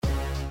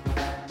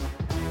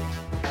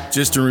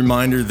Just a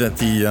reminder that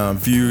the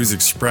views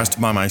expressed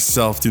by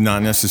myself do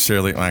not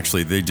necessarily,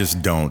 actually, they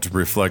just don't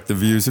reflect the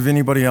views of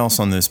anybody else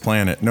on this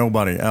planet.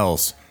 Nobody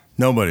else.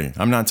 Nobody.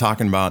 I'm not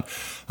talking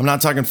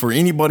for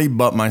anybody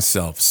but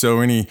myself.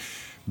 So any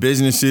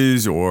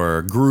businesses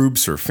or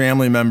groups or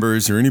family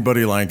members or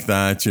anybody like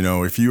that,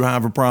 if you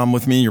have a problem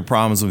with me, your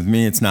problem's with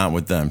me, it's not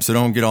with them. So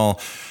don't get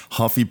all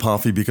huffy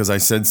puffy because I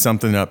said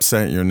something that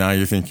upset you. Now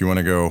you think you want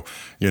to go,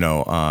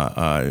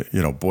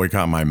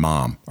 boycott my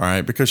mom. All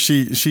right. Because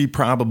she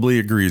probably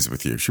agrees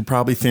with you. She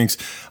probably thinks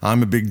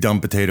I'm a big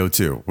dumb potato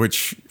too,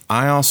 which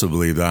I also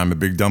believe that I'm a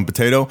big dumb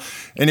potato.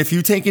 And if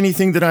you take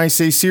anything that I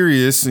say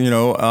serious,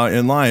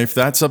 in life,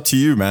 that's up to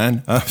you,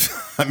 man. I'm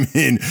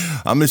going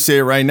to say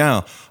it right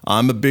now.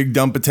 I'm a big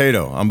dumb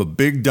potato. I'm a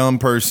big dumb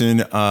person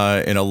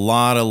in a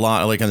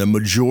lot, like in the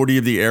majority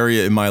of the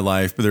area in my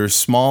life. But there are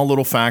small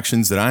little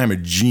factions that I am a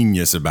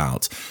genius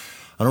about.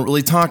 I don't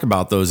really talk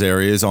about those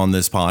areas on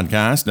this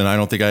podcast, and I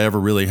don't think I ever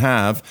really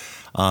have.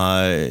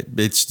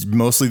 It's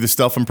mostly the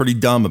stuff I'm pretty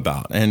dumb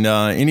about. And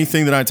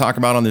anything that I talk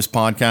about on this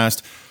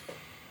podcast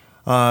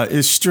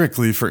is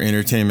strictly for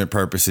entertainment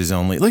purposes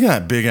only. Look at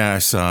that big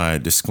ass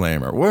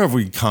disclaimer. Where have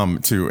we come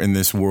to in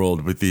this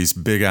world with these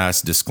big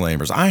ass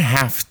disclaimers? I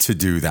have to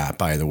do that,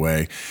 by the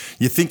way.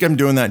 You think I'm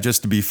doing that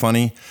just to be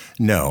funny?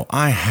 No,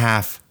 I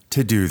have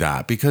to do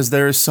that because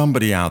there is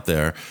somebody out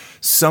there,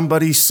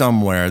 somebody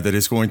somewhere that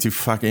is going to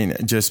fucking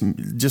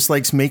just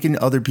likes making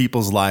other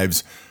people's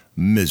lives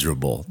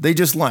miserable. They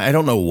just like, I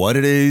don't know what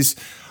it is.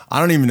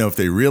 I don't even know if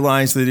they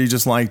realize that they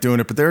just like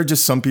doing it, but there are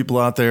just some people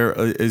out there,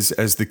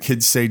 as the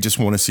kids say, just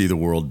want to see the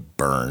world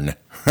burn,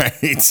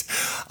 right?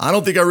 I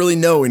don't think I really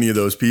know any of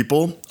those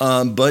people,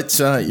 but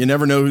you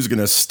never know who's going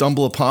to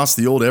stumble upon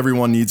the old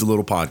Everyone Needs a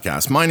Little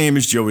podcast. My name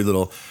is Joey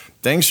Little.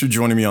 Thanks for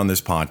joining me on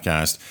this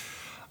podcast.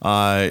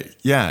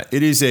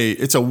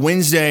 It's a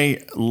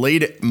Wednesday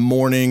late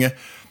morning.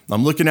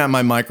 I'm looking at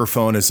my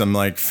microphone as I'm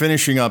like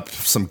finishing up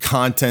some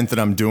content that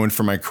I'm doing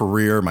for my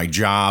career, my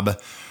job,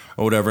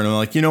 or whatever. And I'm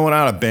like, you know what? I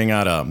ought to bang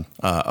out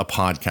a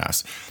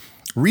podcast.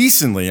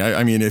 Recently,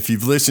 I mean, if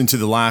you've listened to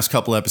the last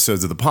couple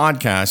episodes of the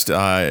podcast,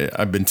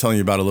 I've been telling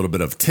you about a little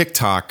bit of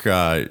TikTok,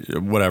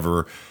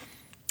 whatever.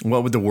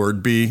 What would the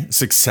word be?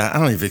 Success? I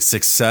don't know if it's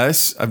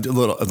success. I've a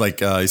little like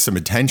some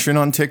attention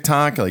on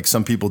TikTok. Like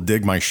some people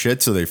dig my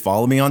shit, so they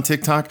follow me on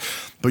TikTok.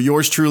 But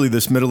yours truly,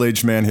 this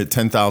middle-aged man, hit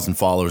 10,000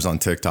 followers on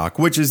TikTok,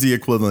 which is the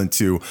equivalent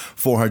to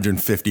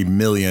 450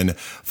 million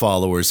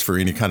followers for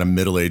any kind of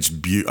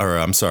middle-aged,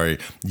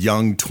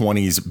 young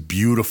 20s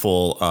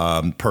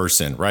beautiful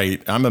person,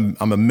 right? I'm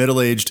a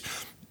middle-aged,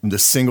 the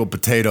single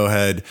potato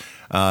head.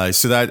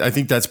 So that I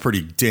think that's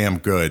pretty damn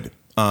good.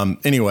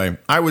 Anyway,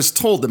 I was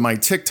told that my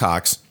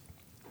TikTok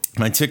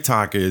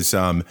is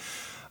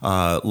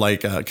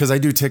because I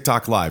do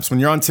TikTok lives. When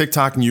you're on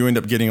TikTok and you end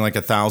up getting like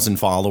 1,000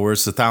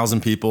 followers,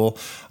 1,000 people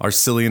are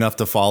silly enough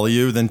to follow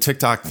you, then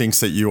TikTok thinks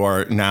that you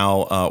are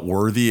now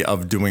worthy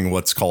of doing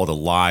what's called a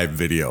live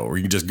video, where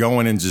you can just go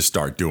in and just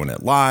start doing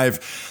it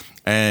live.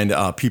 And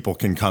people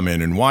can come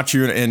in and watch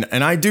you.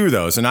 And I do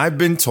those. And I've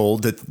been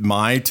told that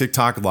my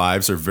TikTok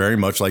lives are very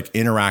much like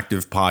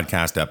interactive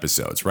podcast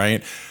episodes,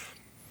 right?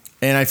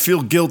 And I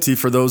feel guilty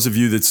for those of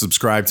you that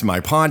subscribe to my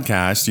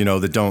podcast,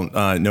 that don't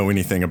know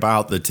anything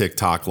about the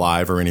TikTok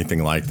live or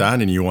anything like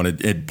that, and you want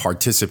to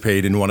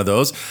participate in one of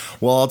those.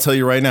 Well, I'll tell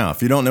you right now,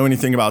 if you don't know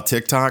anything about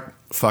TikTok,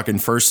 fucking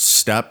first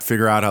step,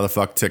 figure out how the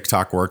fuck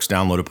TikTok works,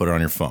 download it, put it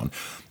on your phone.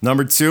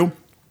 Number 2,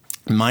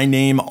 my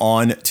name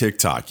on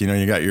TikTok.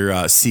 You got your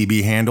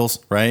CB handles,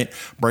 right?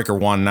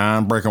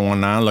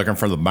 Breaker19, looking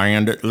for the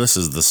bandit. This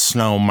is the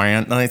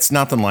snowman. No, it's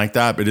nothing like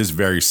that, but it is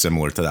very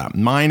similar to that.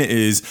 Mine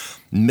is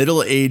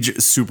middle-aged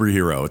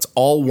superhero. It's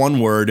all one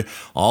word,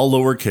 all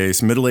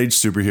lowercase, middle-aged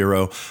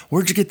superhero.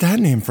 Where'd you get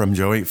that name from,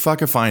 Joey?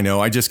 Fuck if I know.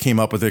 I just came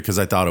up with it because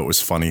I thought it was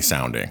funny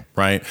sounding,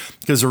 right?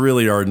 Because there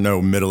really are no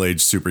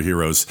middle-aged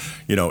superheroes,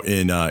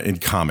 in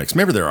comics.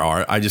 Maybe there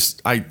are. I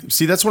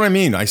see, that's what I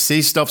mean. I say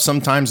stuff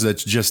sometimes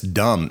that's just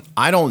dumb.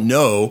 I don't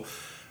know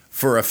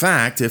for a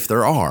fact if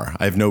there are.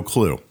 I have no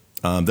clue.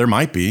 There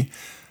might be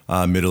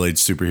middle-aged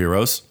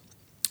superheroes.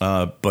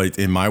 But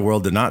in my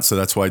world, they're not. So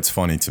that's why it's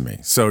funny to me.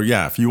 So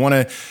yeah, if you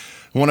want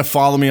to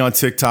follow me on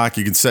TikTok,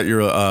 you can set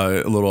your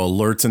little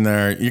alerts in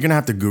there. You're going to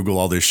have to Google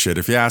all this shit.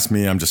 If you ask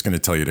me, I'm just going to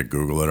tell you to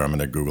Google it, or I'm going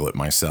to Google it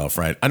myself,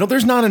 right? I know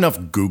there's not enough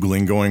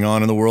Googling going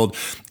on in the world.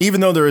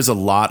 Even though there is a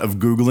lot of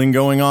Googling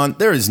going on,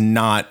 there is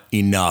not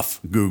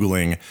enough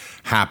Googling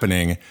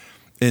happening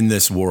in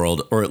this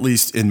world, or at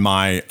least in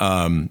my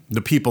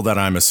the people that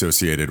I'm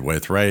associated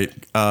with, right?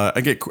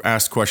 I get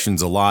asked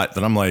questions a lot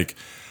that I'm like,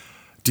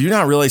 do you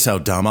not realize how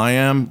dumb I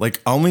am? Like,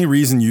 only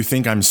reason you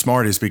think I'm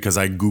smart is because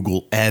I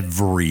Google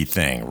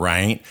everything,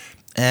 right?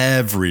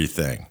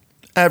 Everything.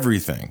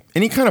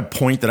 Any kind of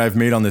point that I've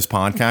made on this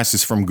podcast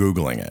is from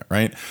Googling it,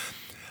 right?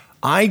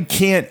 I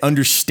can't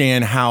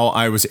understand how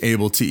I was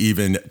able to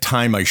even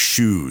tie my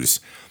shoes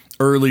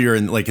earlier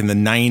in the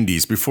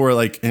 90s before,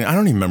 and I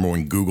don't even remember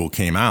when Google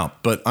came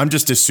out, but I'm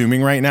just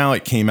assuming right now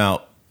it came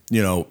out,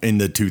 in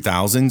the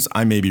 2000s.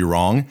 I may be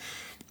wrong.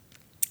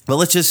 But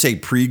let's just say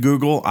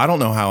pre-Google, I don't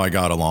know how I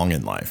got along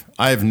in life.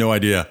 I have no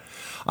idea.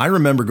 I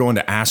remember going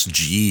to Ask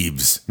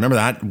Jeeves. Remember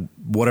that?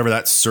 Whatever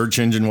that search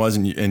engine was,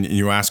 and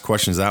you ask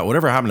questions that.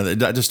 Whatever happened to that?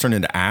 That just turned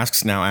into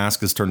Asks. Now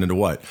Ask has turned into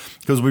what?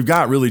 Because we've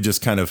got really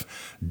just kind of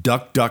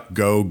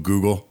DuckDuckGo,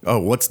 Google. Oh,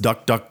 what's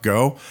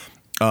DuckDuckGo?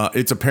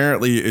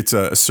 It's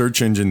a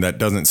search engine that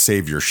doesn't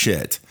save your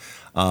shit.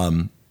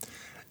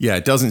 Yeah,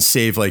 it doesn't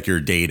save like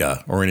your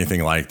data or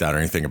anything like that or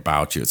anything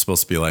about you. It's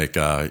supposed to be like,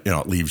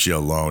 it leaves you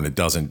alone. It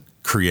doesn't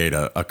create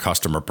a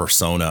customer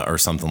persona or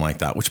something like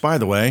that, which, by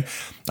the way,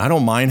 I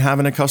don't mind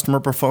having a customer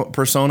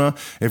persona.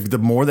 If the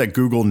more that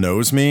Google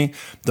knows me,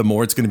 the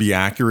more it's going to be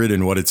accurate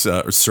in what its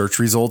search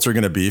results are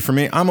going to be for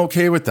me. I'm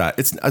okay with that.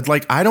 It's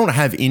like, I don't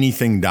have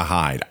anything to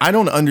hide. I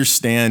don't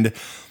understand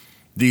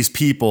these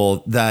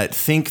people that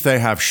think they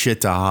have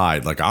shit to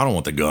hide. Like, I don't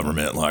want the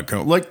government.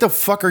 Like the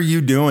fuck are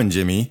you doing,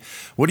 Jimmy?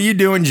 What are you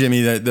doing,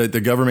 Jimmy, that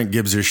the government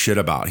gives a shit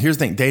about? Here's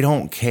the thing. They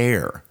don't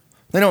care.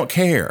 They don't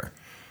care.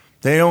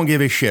 They don't give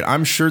a shit.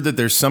 I'm sure that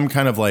there's some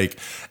kind of like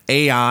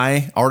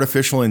AI,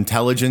 artificial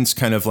intelligence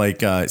kind of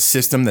like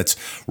system that's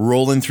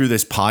rolling through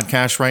this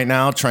podcast right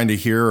now, trying to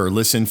hear or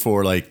listen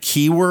for like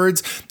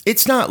keywords.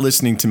 It's not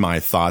listening to my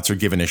thoughts or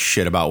giving a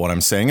shit about what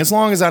I'm saying, as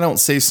long as I don't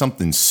say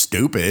something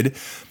stupid,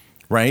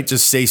 right?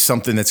 Just say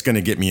something that's going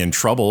to get me in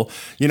trouble.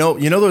 You know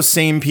those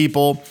same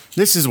people.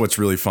 This is what's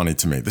really funny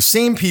to me. The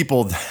same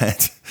people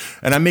that,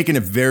 and I'm making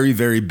a very,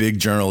 very big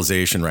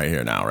generalization right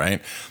here now,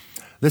 right?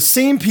 The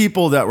same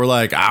people that were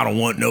like, I don't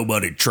want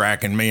nobody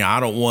tracking me. I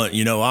don't want,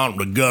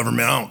 the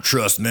government. I don't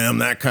trust them.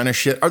 That kind of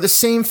shit are the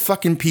same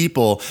fucking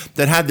people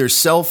that had their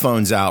cell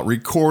phones out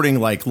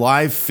recording like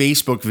live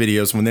Facebook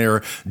videos when they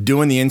were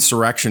doing the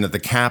insurrection at the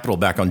Capitol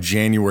back on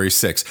January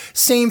 6th.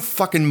 Same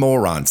fucking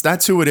morons.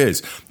 That's who it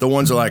is. The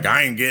ones are like,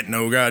 I ain't getting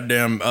no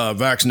goddamn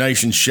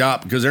vaccination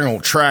shot because they're going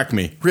to track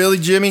me. Really,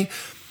 Jimmy?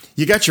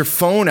 You got your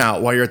phone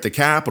out while you're at the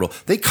Capitol.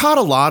 They caught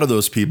a lot of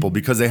those people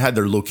because they had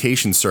their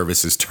location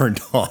services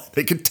turned on.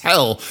 They could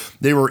tell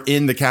they were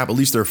in the Capitol, at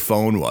least their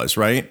phone was,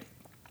 right?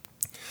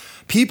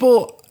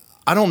 People,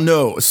 I don't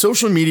know.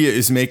 Social media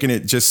is making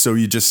it just so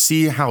you just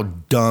see how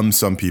dumb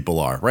some people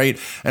are, right?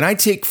 And I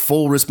take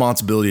full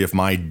responsibility of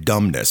my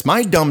dumbness.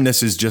 My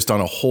dumbness is just on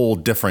a whole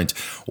different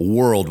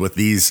world with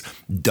these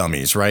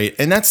dummies, right?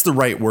 And that's the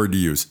right word to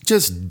use.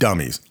 Just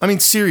dummies. I mean,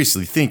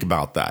 seriously, think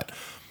about that.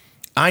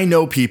 I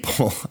know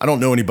people, I don't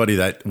know anybody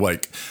that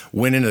like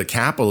went into the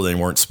Capitol, they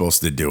weren't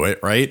supposed to do it,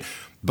 right?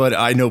 But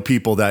I know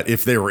people that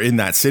if they were in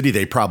that city,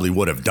 they probably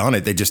would have done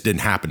it. They just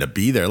didn't happen to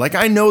be there. Like,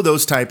 I know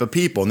those type of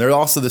people. And they're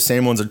also the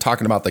same ones that are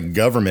talking about the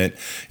government.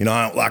 I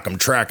don't like them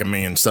tracking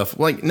me and stuff.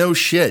 Like, no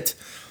shit.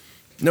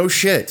 No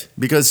shit.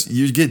 Because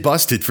you get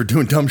busted for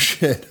doing dumb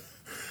shit.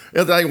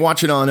 I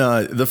watch it on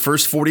the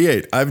First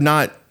 48.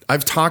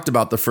 I've talked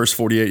about the First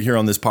 48 here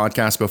on this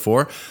podcast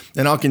before,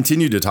 and I'll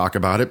continue to talk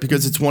about it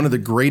because it's one of the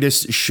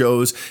greatest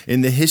shows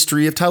in the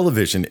history of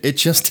television. It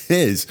just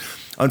is.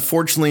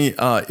 Unfortunately,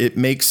 it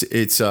makes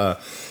its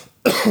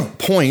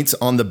points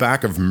on the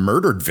back of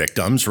murdered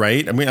victims,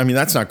 right? I mean,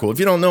 that's not cool. If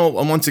you don't know,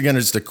 once again,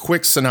 it's a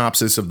quick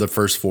synopsis of the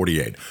First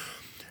 48.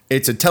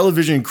 It's a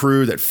television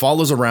crew that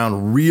follows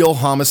around real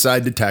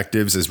homicide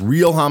detectives as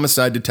real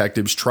homicide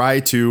detectives try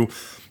to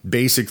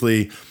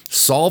basically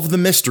solve the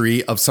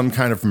mystery of some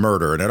kind of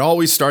murder. And it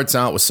always starts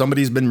out with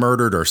somebody's been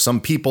murdered or some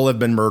people have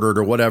been murdered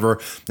or whatever.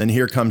 Then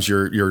here comes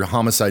your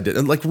homicide,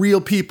 like real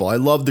people. I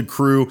love the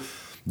crew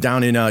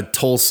down in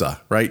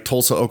Tulsa, right?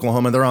 Tulsa,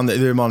 Oklahoma. They're on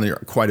there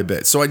quite a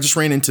bit. So I just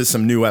ran into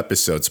some new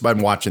episodes, but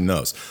I'm watching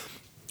those.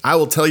 I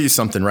will tell you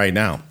something right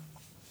now.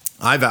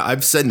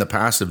 I've said in the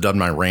past, I've done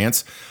my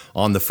rants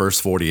on the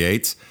First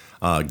 48.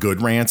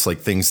 Good rants, like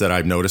things that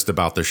I've noticed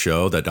about the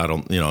show that I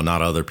don't,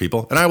 not other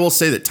people. And I will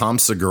say that Tom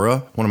Segura,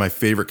 one of my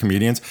favorite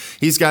comedians,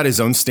 he's got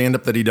his own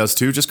stand-up that he does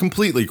too, just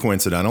completely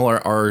coincidental.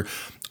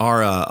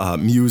 Our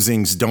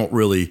musings don't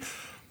really,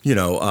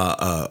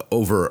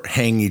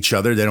 overhang each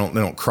other. They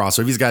don't cross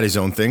over. He's got his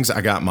own things.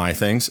 I got my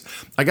things.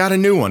 I got a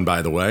new one,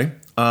 by the way,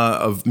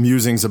 of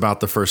musings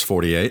about the First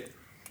 48.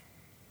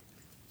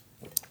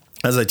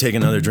 As I take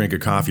another drink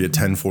of coffee at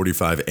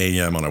 10:45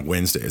 a.m. on a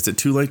Wednesday. Is it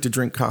too late to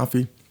drink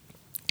coffee?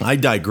 I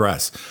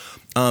digress.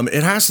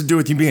 It has to do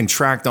with you being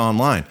tracked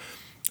online.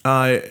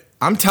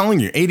 I'm telling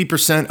you,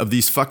 80% of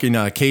these fucking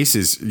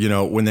cases,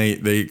 when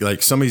they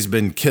like somebody's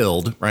been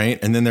killed, right?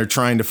 And then they're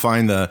trying to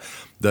find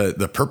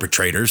the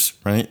perpetrators,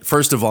 right?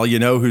 First of all, you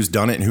know who's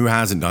done it and who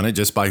hasn't done it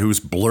just by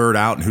who's blurred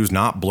out and who's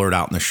not blurred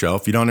out in the show.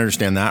 If you don't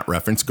understand that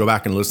reference, go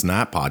back and listen to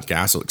that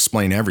podcast. It'll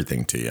explain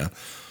everything to you.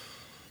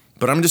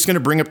 But I'm just going to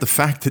bring up the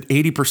fact that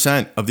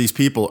 80% of these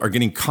people are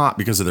getting caught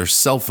because of their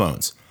cell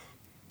phones.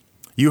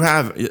 You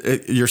have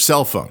your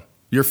cell phone,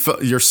 your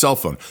cell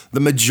phone. The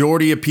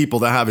majority of people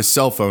that have a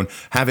cell phone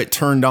have it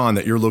turned on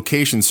that your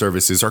location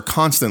services are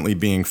constantly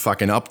being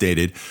fucking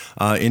updated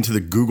into the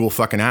Google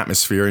fucking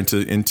atmosphere,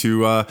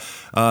 into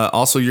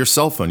also your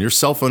cell phone. Your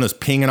cell phone is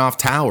pinging off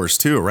towers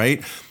too,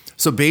 right?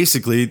 So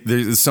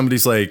basically,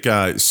 somebody's like,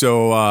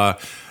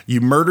 you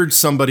murdered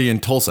somebody in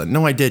Tulsa.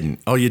 No, I didn't.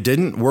 Oh, you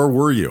didn't? Where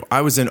were you?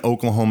 I was in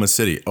Oklahoma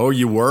City. Oh,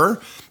 you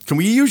were? can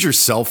we use your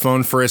cell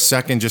phone for a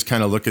second? Just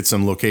kind of look at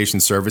some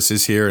location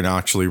services here. And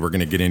actually, we're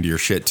going to get into your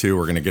shit too.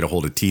 We're going to get a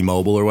hold of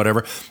T-Mobile or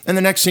whatever. And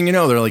the next thing you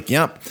know, they're like,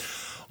 yep,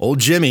 old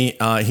Jimmy,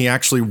 he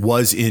actually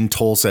was in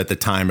Tulsa at the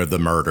time of the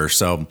murder.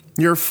 So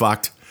you're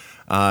fucked.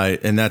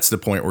 And that's the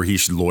point where he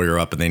should lawyer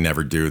up, and they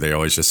never do. They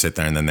always just sit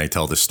there and then they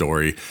tell the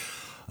story.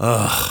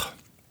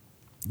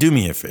 Do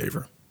me a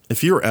favor.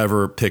 If you're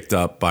ever picked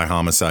up by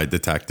homicide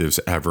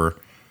detectives ever,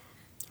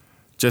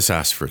 just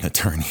ask for an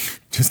attorney.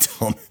 Just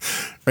tell them,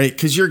 right?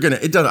 Because you're going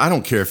to, I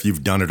don't care if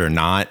you've done it or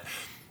not.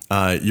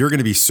 You're going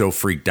to be so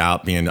freaked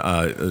out being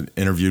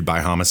interviewed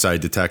by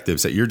homicide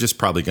detectives that you're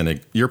probably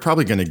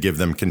going to give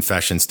them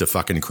confessions to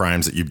fucking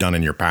crimes that you've done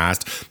in your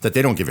past that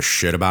they don't give a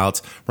shit about,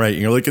 right?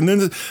 And you're like, and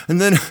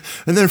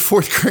then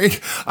fourth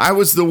grade, I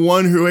was the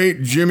one who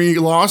ate Jimmy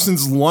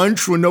Lawson's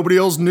lunch when nobody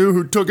else knew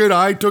who took it.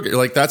 I took it.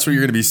 Like, that's what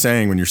you're going to be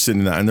saying when you're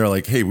sitting there. And they're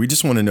like, hey, we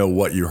just want to know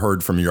what you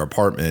heard from your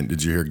apartment.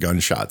 Did you hear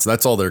gunshots?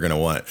 That's all they're going to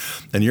want.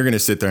 And you're going to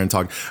sit there and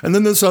talk. And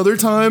then this other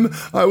time,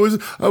 I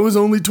was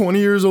only 20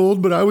 years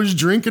old, but I was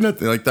drinking.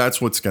 Like,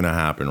 that's what's going to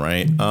happen,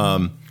 right?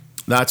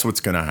 That's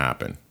what's going to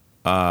happen.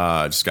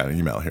 I just got an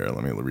email here.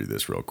 Let me read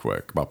this real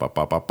quick. Oh,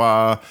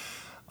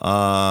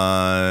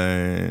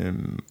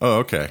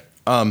 okay.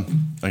 I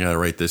got to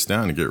write this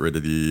down to get rid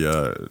of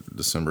the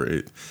December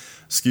 8th.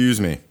 Excuse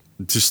me.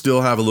 To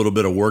still have a little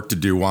bit of work to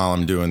do while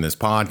I'm doing this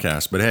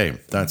podcast. But hey,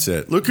 that's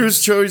it. Look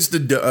who's chose the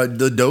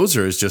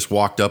dozer has just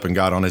walked up and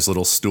got on his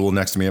little stool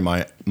next to me in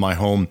my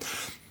home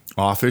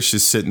office.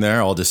 Just sitting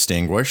there all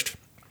distinguished.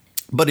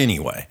 But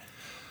anyway,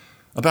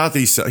 about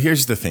these,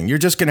 here's the thing. You're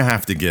just going to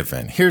have to give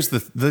in. Here's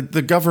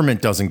the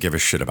government doesn't give a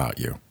shit about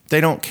you. They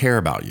don't care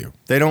about you.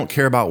 They don't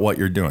care about what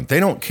you're doing.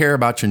 They don't care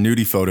about your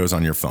nudie photos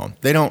on your phone.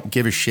 They don't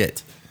give a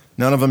shit.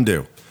 None of them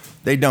do.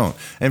 They don't.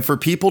 And for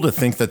people to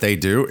think that they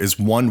do is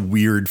one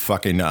weird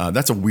fucking,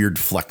 that's a weird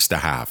flex to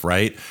have,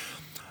 right?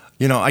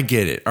 You know, I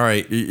get it. All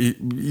right.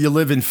 You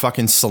live in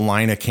fucking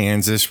Salina,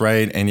 Kansas,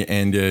 right?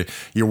 And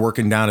you're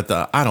working down at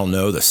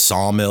the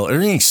sawmill.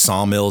 There ain't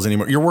sawmills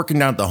anymore. You're working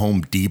down at the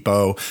Home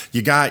Depot.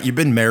 You've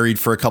been married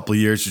for a couple of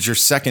years. It's your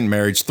second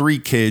marriage, 3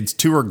 kids,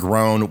 2 are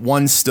grown.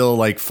 One's still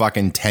like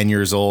fucking 10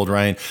 years old,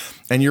 right?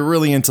 And you're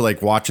really into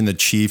like watching the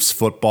Chiefs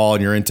football,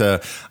 and you're into,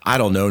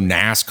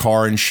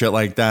 NASCAR and shit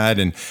like that.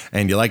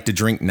 And you like to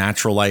drink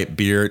natural light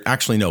beer.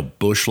 Actually, no,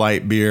 Busch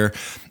Light beer.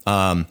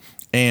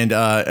 And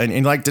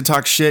you like to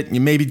talk shit.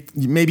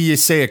 Maybe you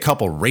say a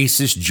couple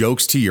racist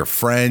jokes to your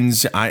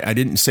friends. I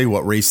didn't say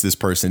what race this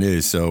person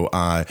is, so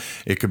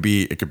it could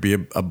be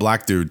a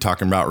black dude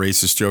talking about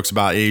racist jokes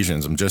about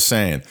Asians. I'm just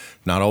saying,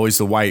 not always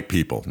the white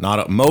people.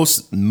 Mostly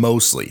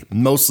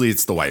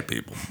it's the white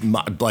people,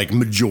 like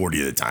majority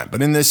of the time.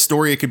 But in this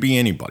story, it could be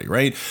anybody,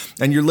 right?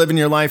 And you're living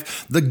your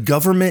life. The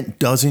government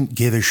doesn't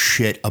give a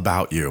shit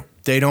about you.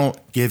 They don't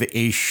give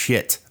a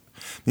shit.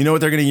 You know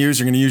what they're going to use?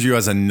 They're going to use you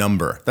as a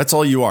number. That's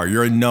all you are.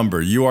 You're a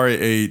number. You are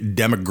a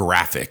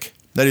demographic.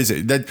 That is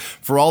it. That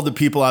for all the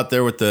people out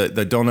there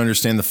that don't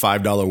understand the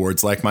 $5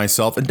 words like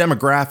myself, a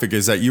demographic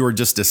is that you are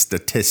just a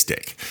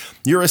statistic.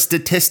 You're a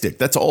statistic.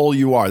 That's all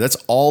you are. That's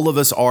all of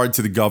us are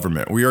to the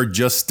government. We are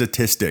just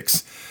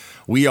statistics.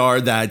 We are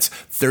that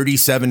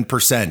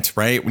 37%,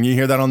 right? When you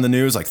hear that on the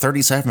news, like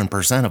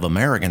 37% of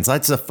Americans,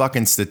 that's a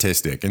fucking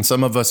statistic. And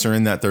some of us are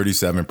in that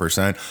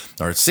 37%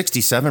 or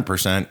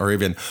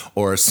 67%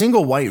 or a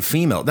single white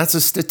female. That's a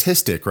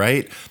statistic,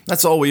 right?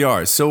 That's all we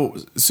are. So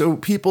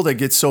people that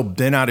get so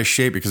bent out of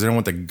shape because they don't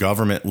want the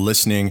government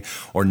listening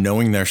or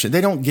knowing their shit,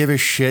 they don't give a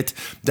shit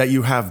that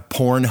you have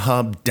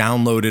Pornhub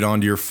downloaded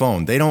onto your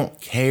phone. They don't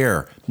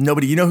care.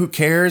 Nobody, you know who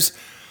cares?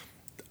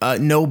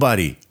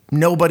 Nobody.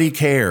 Nobody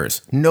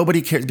cares.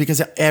 Nobody cares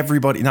because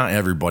everybody, not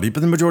everybody, but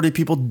the majority of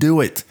people do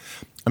it.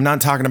 I'm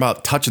not talking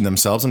about touching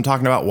themselves. I'm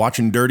talking about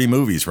watching dirty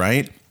movies,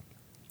 right?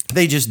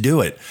 They just do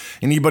it.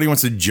 Anybody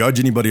wants to judge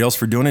anybody else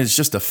for doing it, it's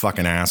just a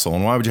fucking asshole.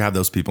 And why would you have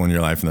those people in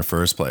your life in the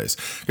first place?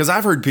 Because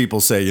I've heard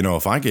people say, you know,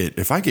 if I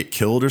get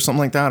killed or something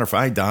like that, or if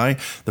I die,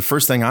 the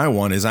first thing I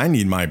want is I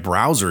need my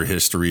browser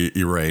history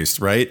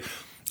erased, right?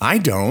 I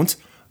don't.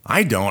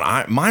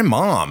 My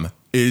mom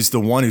is the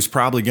one who's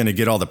probably going to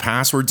get all the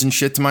passwords and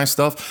shit to my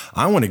stuff.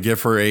 I want to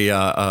give her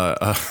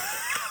a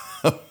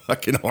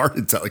fucking heart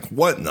attack. Like,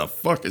 what in the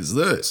fuck is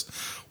this?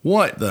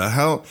 What the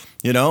hell?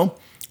 You know,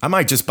 I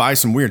might just buy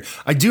some weird.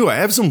 I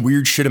have some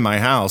weird shit in my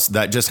house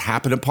that just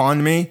happened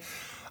upon me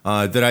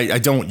that I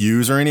don't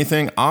use or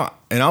anything.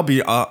 And I'll be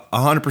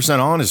 100%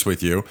 honest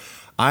with you.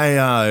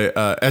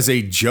 As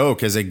a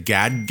joke, as a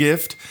gag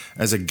gift,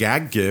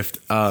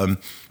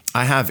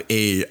 I have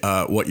a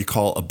what you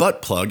call a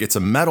butt plug. It's a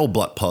metal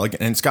butt plug,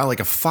 and it's got like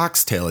a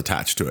foxtail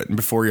attached to it. And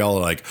before y'all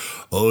are like,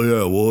 oh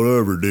yeah,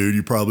 whatever, dude,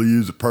 you probably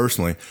use it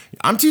personally.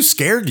 I'm too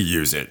scared to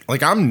use it.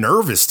 Like, I'm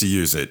nervous to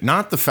use it.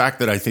 Not the fact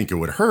that I think it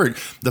would hurt.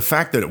 The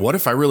fact that what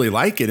if I really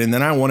like it and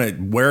then I want to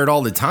wear it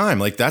all the time?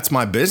 Like, that's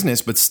my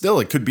business, but still,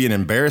 it could be an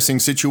embarrassing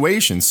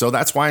situation. So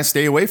that's why I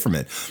stay away from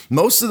it.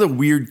 Most of the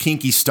weird,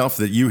 kinky stuff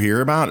that you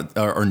hear about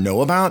or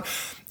know about,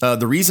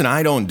 the reason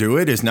I don't do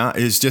it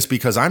is just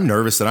because I'm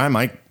nervous that I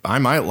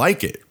might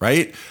like it,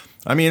 right?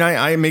 I mean,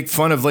 I make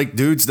fun of like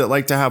dudes that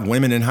like to have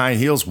women in high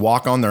heels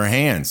walk on their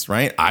hands,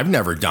 right? I've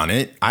never done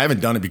it. I haven't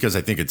done it because I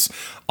think it's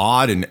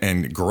odd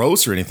and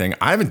gross or anything.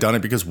 I haven't done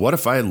it because what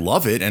if I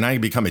love it and I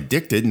become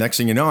addicted? Next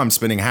thing you know, I'm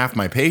spending half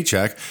my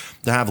paycheck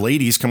to have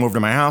ladies come over to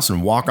my house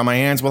and walk on my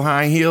hands with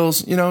high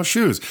heels,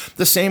 shoes.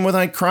 The same with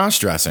like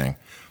cross-dressing.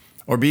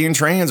 Or being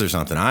trans or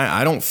something.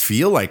 I don't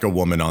feel like a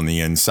woman on the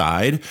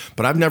inside,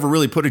 but I've never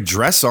really put a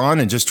dress on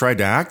and just tried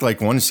to act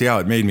like one to see how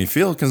it made me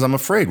feel because I'm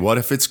afraid. What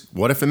if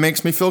it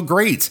makes me feel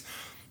great?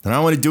 Then I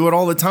want to do it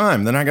all the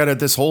time. Then I got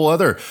this whole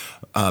other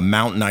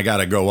mountain I got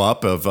to go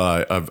up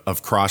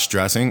of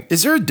cross-dressing.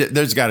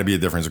 There's got to be a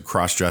difference of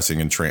cross-dressing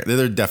and trans.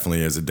 There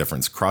definitely is a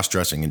difference.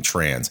 Cross-dressing and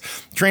trans.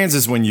 Trans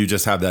is when you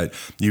just have that,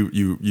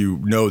 you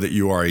know that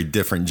you are a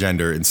different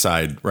gender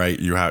inside, right?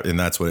 And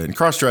that's what it, and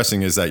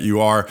cross-dressing is that you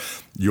are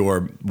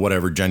your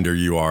whatever gender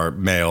you are,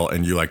 male,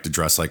 and you like to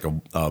dress like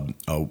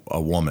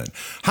a woman.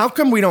 How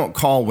come we don't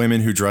call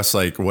women who dress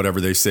like whatever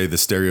they say the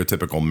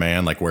stereotypical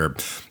man, like wear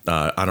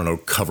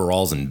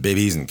coveralls and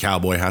bibbies and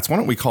cowboy hats? Why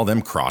don't we call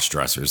them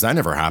cross-dressers? That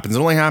never happens. It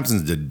only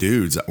happens to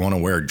dudes that want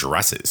to wear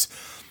dresses.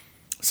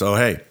 So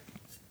hey,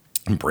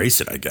 embrace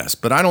it, I guess.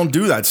 But I don't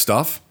do that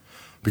stuff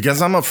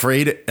because I'm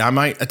afraid I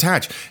might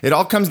attach. It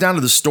all comes down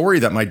to the story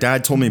that my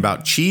dad told me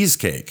about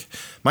Cheesecake.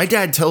 My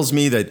dad tells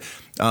me that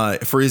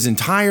for his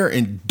entire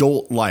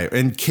adult life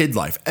and kid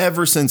life,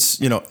 ever since,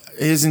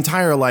 his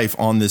entire life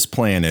on this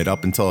planet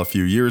up until a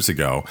few years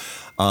ago,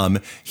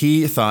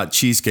 he thought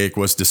cheesecake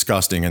was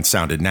disgusting and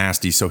sounded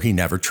nasty, so he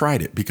never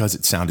tried it because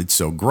it sounded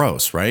so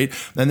gross, right?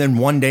 And then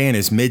one day in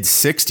his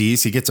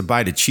mid-60s, he gets a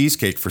bite of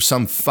cheesecake for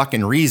some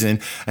fucking reason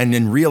and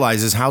then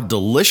realizes how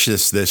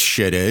delicious this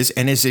shit is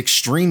and is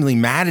extremely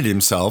mad at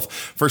himself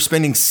for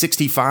spending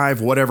 60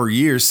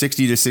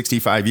 to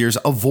 65 years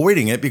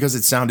avoiding it because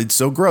it sounded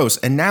so gross.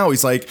 And now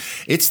he's like,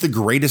 it's the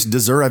greatest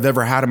dessert I've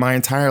ever had in my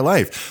entire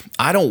life.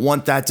 I don't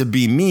want that to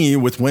be me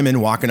with women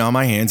walking on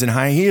my hands in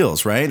high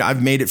heels, right?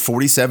 I've made it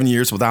 47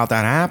 years without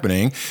that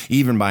happening,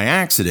 even by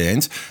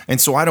accident.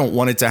 And so I don't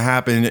want it to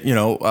happen,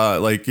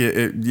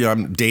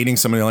 I'm dating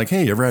somebody like,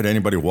 hey, you ever had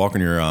anybody walk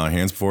on your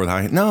hands before with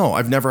high heels? No,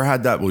 I've never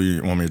had that. Well,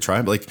 you want me to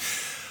try? But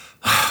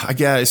I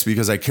guess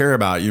because I care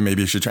about you,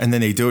 maybe you should try. And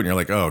then they do it and you're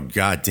like, oh,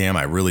 God damn,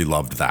 I really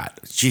loved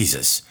that.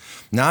 Jesus.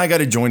 Now I got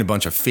to join a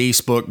bunch of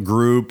Facebook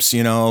groups,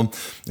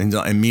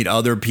 and meet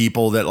other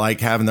people that like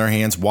having their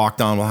hands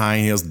walked on with high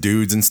heels,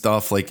 dudes and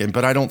stuff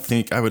but I don't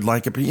think I would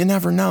like it. But you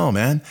never know,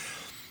 man.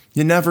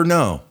 You never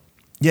know.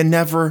 You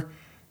never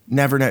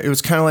know. It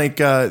was kind of like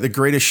The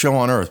Greatest Show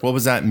on Earth. What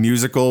was that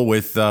musical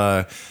with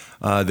the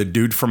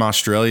dude from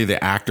Australia,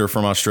 the actor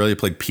from Australia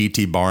played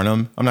P.T.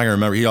 Barnum? I'm not going to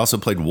remember. He also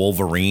played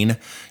Wolverine.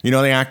 You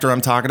know the actor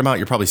I'm talking about?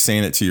 You're probably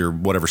saying it to your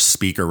whatever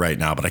speaker right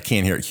now, but I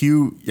can't hear it.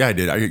 Hugh, yeah, I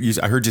did.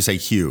 I heard you say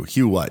Hugh.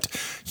 Hugh what?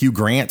 Hugh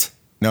Grant?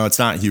 No, it's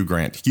not Hugh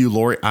Grant. Hugh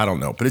Laurie? I don't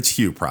know, but it's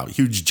Hugh probably.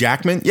 Hugh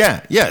Jackman?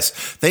 Yeah, yes.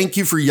 Thank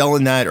you for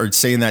yelling that or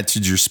saying that to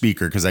your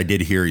speaker because I did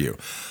hear you.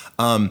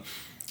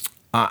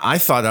 I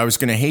thought I was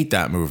going to hate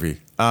that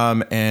movie,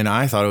 and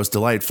I thought it was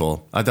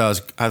delightful. I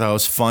thought it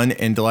was fun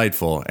and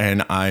delightful,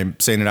 and I'm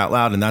saying it out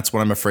loud, and that's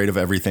what I'm afraid of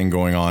everything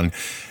going on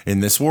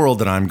in this world,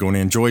 that I'm going to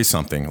enjoy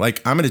something.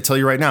 Like, I'm going to tell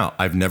you right now,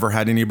 I've never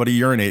had anybody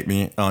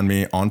urinate on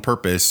me on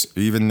purpose,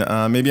 even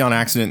maybe on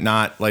accident,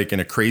 not like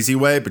in a crazy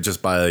way, but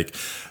just by like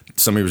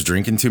somebody was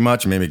drinking too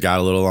much and maybe got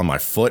a little on my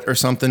foot or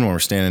something when we're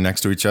standing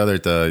next to each other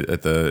at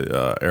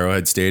the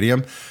Arrowhead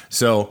Stadium.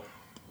 So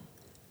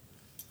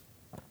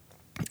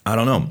I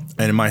don't know.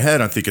 And in my head,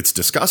 I think it's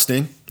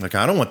disgusting. Like,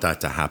 I don't want that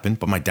to happen.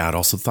 But my dad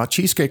also thought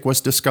cheesecake was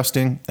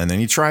disgusting. And then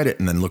he tried it.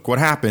 And then look what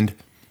happened.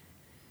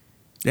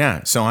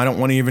 Yeah. So I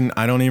don't even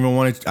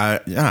want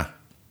to. Yeah.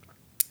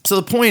 So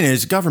the point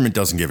is, government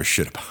doesn't give a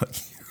shit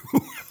about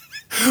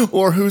you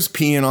or who's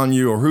peeing on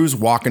you or who's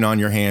walking on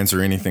your hands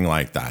or anything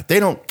like that. They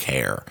don't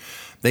care.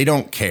 They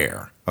don't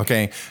care.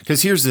 Okay,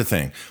 because here's the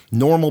thing: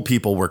 normal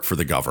people work for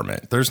the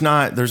government. There's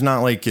not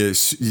like they're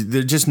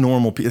just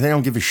normal people. They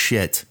don't give a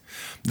shit.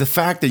 The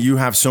fact that you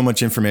have so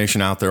much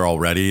information out there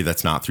already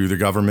that's not through the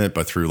government,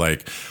 but through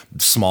like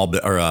small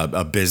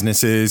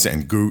businesses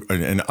and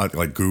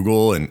like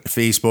Google and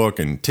Facebook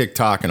and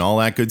TikTok and all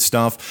that good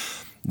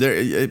stuff,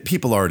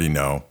 people already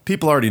know.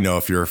 People already know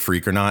if you're a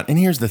freak or not. And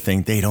here's the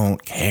thing: they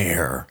don't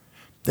care.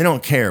 They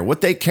don't care.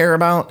 What they care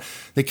about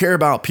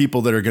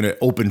people that are going to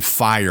open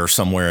fire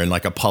somewhere in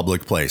like a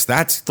public place.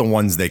 That's the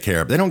ones they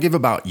care about. They don't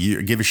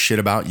give a shit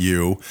about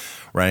you,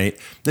 right?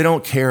 They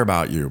don't care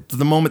about you.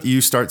 The moment that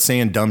you start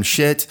saying dumb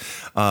shit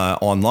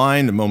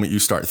online, the moment you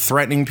start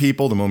threatening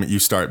people, the moment you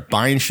start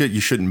buying shit you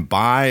shouldn't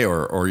buy,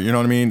 or you know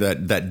what I mean,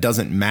 that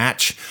doesn't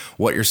match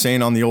what you're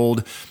saying on the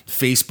old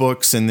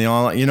Facebooks and the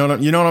all, you know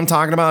what I'm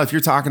talking about? If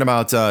you're talking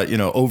about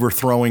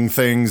overthrowing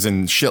things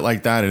and shit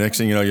like that, and next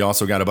thing you know, you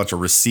also got a bunch of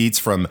receipts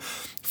from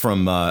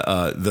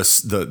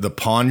the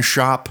pawn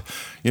shop,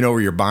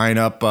 where you're buying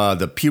up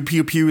the pew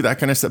pew pew, that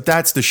kind of stuff.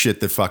 That's the shit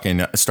that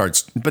fucking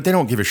starts. But they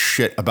don't give a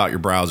shit about your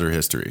browser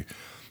history.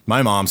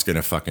 My mom's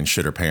gonna fucking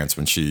shit her pants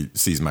when she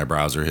sees my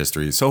browser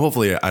history. So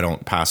hopefully I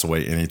don't pass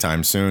away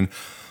anytime soon.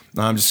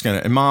 I'm just going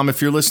to, and Mom,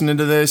 if you're listening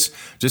to this,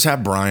 just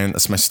have Brian,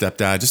 that's my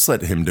stepdad, just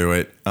let him do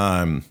it.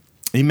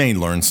 He may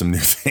learn some new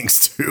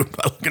things too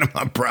by looking at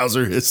my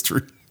browser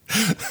history.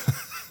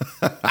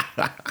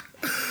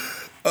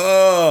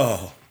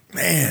 Oh,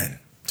 man.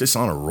 Just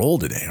on a roll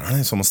today. Aren't I?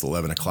 It's almost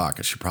 11 o'clock.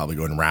 I should probably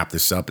go and wrap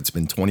this up. It's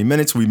been 20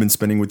 minutes we've been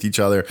spending with each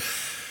other.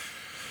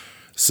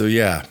 So,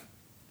 yeah,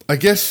 I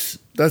guess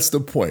that's the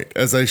point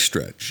as I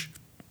stretch.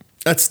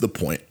 That's the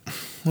point.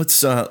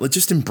 Let's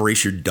just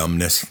embrace your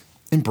dumbness.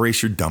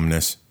 Embrace your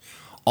dumbness.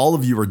 All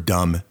of you are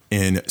dumb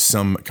in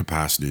some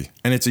capacity,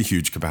 and it's a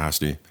huge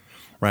capacity,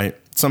 right?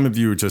 Some of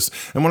you are just,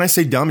 and when I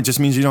say dumb, it just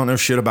means you don't know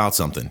shit about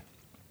something.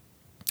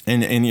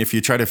 And if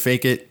you try to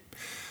fake it,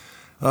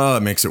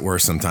 it makes it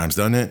worse sometimes,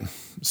 doesn't it?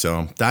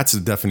 So that's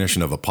the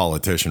definition of a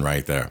politician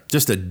right there.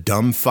 Just a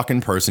dumb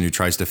fucking person who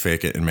tries to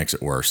fake it and makes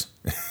it worse.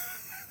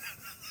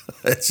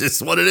 That's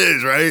just what it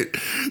is, right?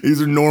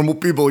 These are normal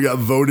people who got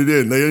voted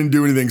in. They didn't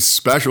do anything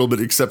special,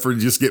 but except for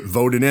just get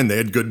voted in. They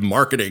had good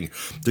marketing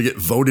to get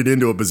voted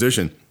into a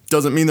position.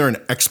 Doesn't mean they're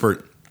an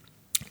expert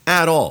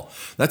at all.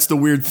 That's the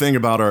weird thing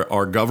about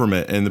our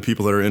government and the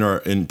people that are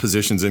in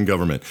positions in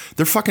government.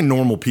 They're fucking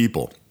normal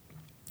people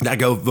that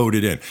go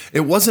voted in.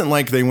 It wasn't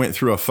like they went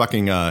through a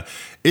fucking,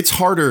 it's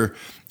harder,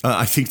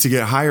 I think, to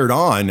get hired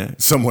on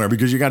somewhere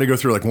because you got to go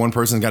through, like, one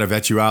person's got to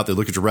vet you out. They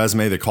look at your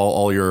resume. They call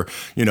all your,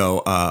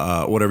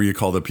 whatever you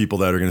call the people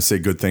that are going to say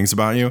good things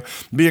about you.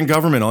 Being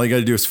government, all you got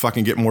to do is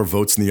fucking get more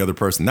votes than the other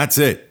person. That's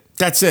it.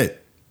 That's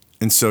it.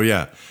 And so,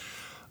 yeah,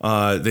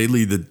 they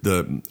lead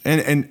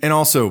and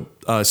also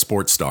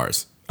sports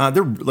stars.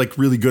 They're like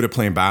really good at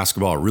playing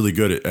basketball, really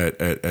good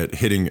at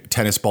hitting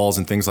tennis balls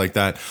and things like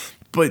that.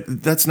 But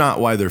that's not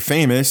why they're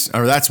famous,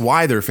 or that's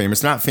why they're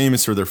famous. Not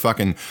famous for their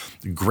fucking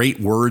great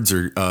words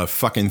or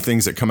fucking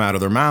things that come out of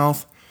their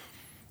mouth.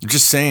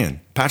 Just saying.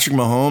 Patrick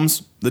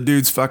Mahomes, the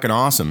dude's fucking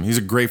awesome. He's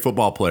a great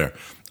football player.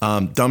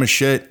 Dumb as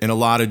shit in a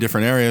lot of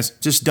different areas.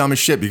 Just dumb as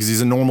shit because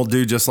he's a normal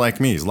dude just like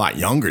me. He's a lot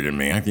younger than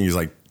me. I think he's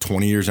like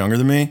 20 years younger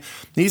than me.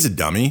 He's a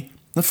dummy.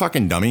 A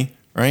fucking dummy,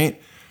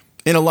 right?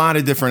 In a lot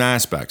of different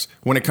aspects.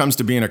 When it comes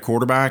to being a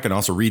quarterback and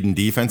also reading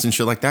defense and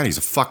shit like that, he's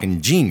a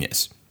fucking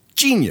genius.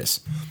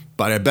 Genius.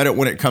 But I bet it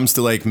when it comes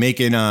to like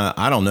making,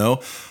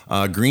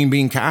 green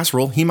bean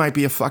casserole, he might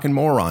be a fucking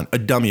moron, a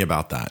dummy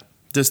about that.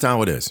 Just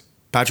how it is.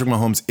 Patrick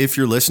Mahomes, if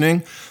you're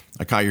listening,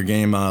 I caught your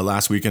game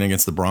last weekend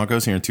against the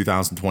Broncos here in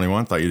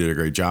 2021. Thought you did a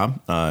great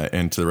job.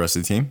 And to the rest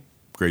of the team,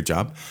 great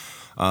job.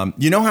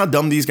 You know how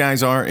dumb these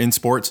guys are in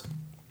sports?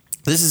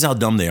 This is how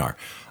dumb they are.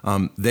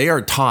 They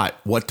are taught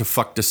what the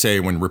fuck to say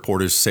when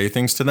reporters say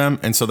things to them.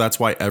 And so that's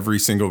why every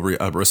single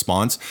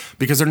response,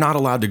 because they're not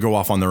allowed to go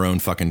off on their own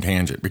fucking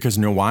tangent. Because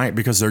you know why?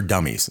 Because they're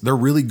dummies. They're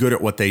really good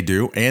at what they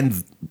do.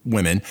 And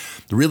women,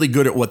 they're really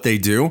good at what they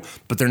do,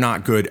 but they're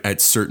not good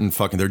at certain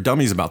fucking, they're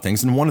dummies about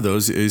things. And one of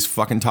those is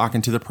fucking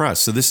talking to the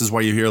press. So this is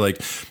why you hear like,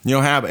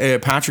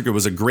 Patrick, it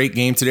was a great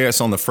game today. I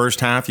saw in the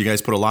first half, you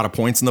guys put a lot of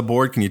points on the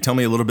board. Can you tell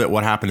me a little bit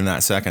what happened in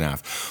that second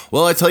half?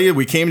 Well, I tell you,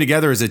 we came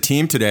together as a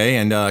team today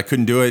and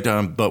couldn't do it.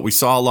 But we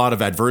saw a lot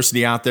of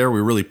adversity out there. We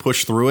really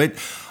pushed through it.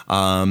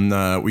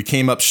 We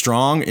came up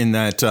strong in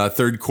that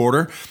third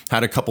quarter,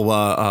 had a couple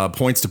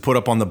points to put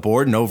up on the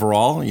board, and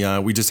overall,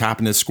 we just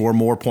happened to score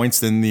more points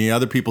than the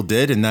other people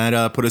did, and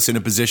that put us in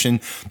a position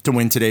to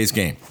win today's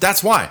game.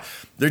 That's why.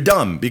 They're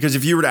dumb, because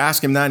if you were to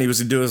ask him that, and he was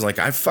to do it, like,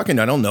 I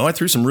don't know. I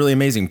threw some really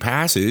amazing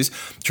passes.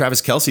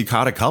 Travis Kelce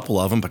caught a couple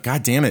of them, but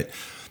God damn it.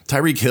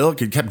 Tyreek Hill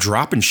kept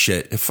dropping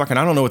shit. I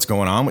don't know what's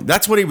going on.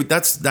 That's what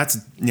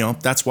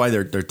that's why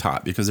they're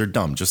taught, because they're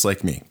dumb, just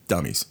like me,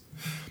 dummies.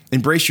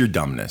 Embrace your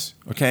dumbness,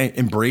 okay?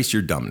 Embrace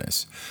your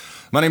dumbness.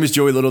 My name is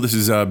Joey Little. This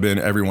has been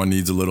Everyone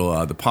Needs a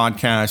Little, the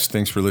podcast.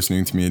 Thanks for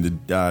listening to me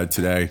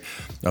today.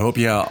 I hope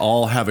you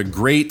all have a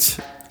great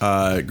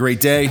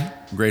day,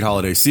 great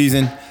holiday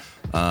season,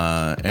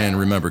 and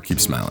remember,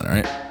 keep smiling, all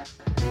right?